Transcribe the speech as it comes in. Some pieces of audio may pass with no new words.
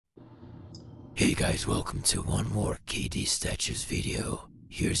Hey guys, welcome to one more KD Statues video.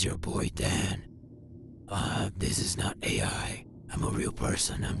 Here's your boy Dan. This is not AI. I'm a real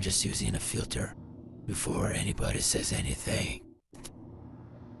person. I'm just using a filter before anybody says anything.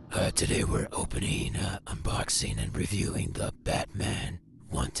 Today we're opening, unboxing and reviewing the Batman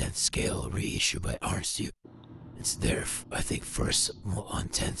 1/10 scale reissue by Arnstew. It's their, I think, first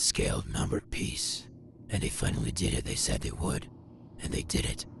 1/10 scale numbered piece. And they finally did it. They said they would. And they did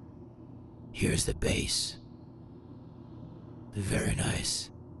it. Here's the base. Very nice.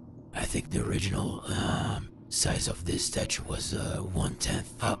 I think the original size of this statue was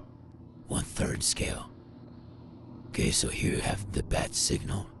 1/3 scale. Okay, so here you have the bat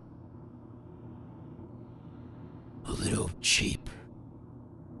signal. A little cheap.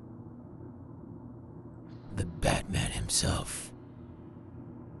 The Batman himself.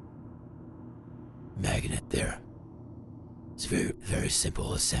 Magnet there. It's very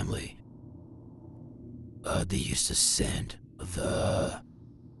simple assembly. They used to send the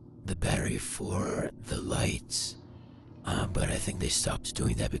battery for the lights, but I think they stopped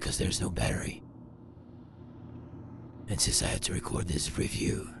doing that because there's no battery. And since I had to record this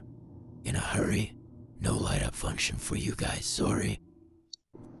review in a hurry, no light up function for you guys, sorry.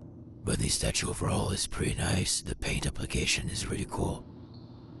 But the statue overall is pretty nice. The paint application is really cool.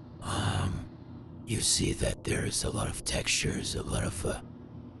 You see that there's a lot of textures, a lot of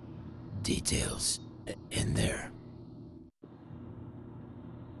details in there.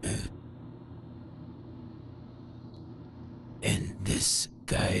 And this,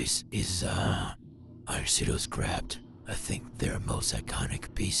 guys, is Arnstew's grabbed, I think, their most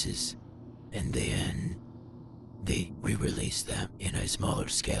iconic pieces, and then they re-released them in a smaller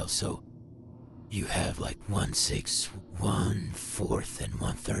scale. So you have like 1/6, 1/4, and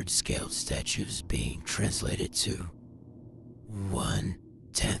 1/3 scale statues being translated to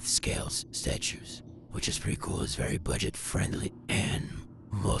 1/10 scale statues, which is pretty cool. It's very budget friendly and,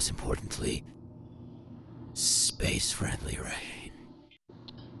 most importantly, space friendly, right?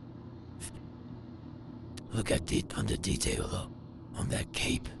 Look at on the detail though, on that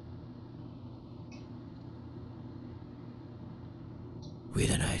cape.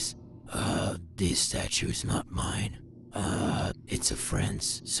 Really nice. This statue is not mine. It's a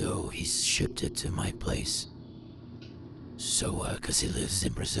friend's, so he's shipped it to my place. So, cause he lives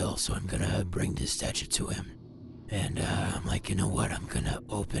in Brazil, so I'm gonna bring this statue to him. And, I'm like, you know what, I'm gonna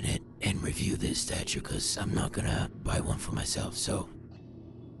open it and review this statue, cause I'm not gonna buy one for myself, so...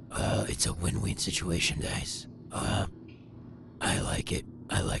 it's a win-win situation, guys. I like it.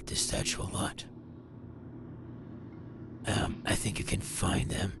 I like this statue a lot. I think you can find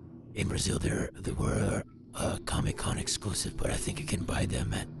them. In Brazil, they were Comic-Con exclusive, but I think you can buy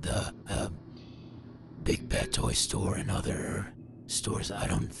them at the Big Bad Toy Store and other stores. I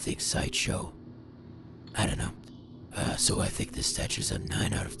don't think Sideshow. I don't know. So I think this statue's a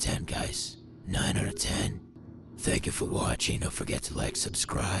 9 out of 10, guys. 9 out of 10. Thank you for watching. Don't forget to like,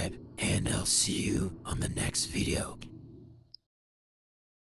 subscribe, and I'll see you on the next video.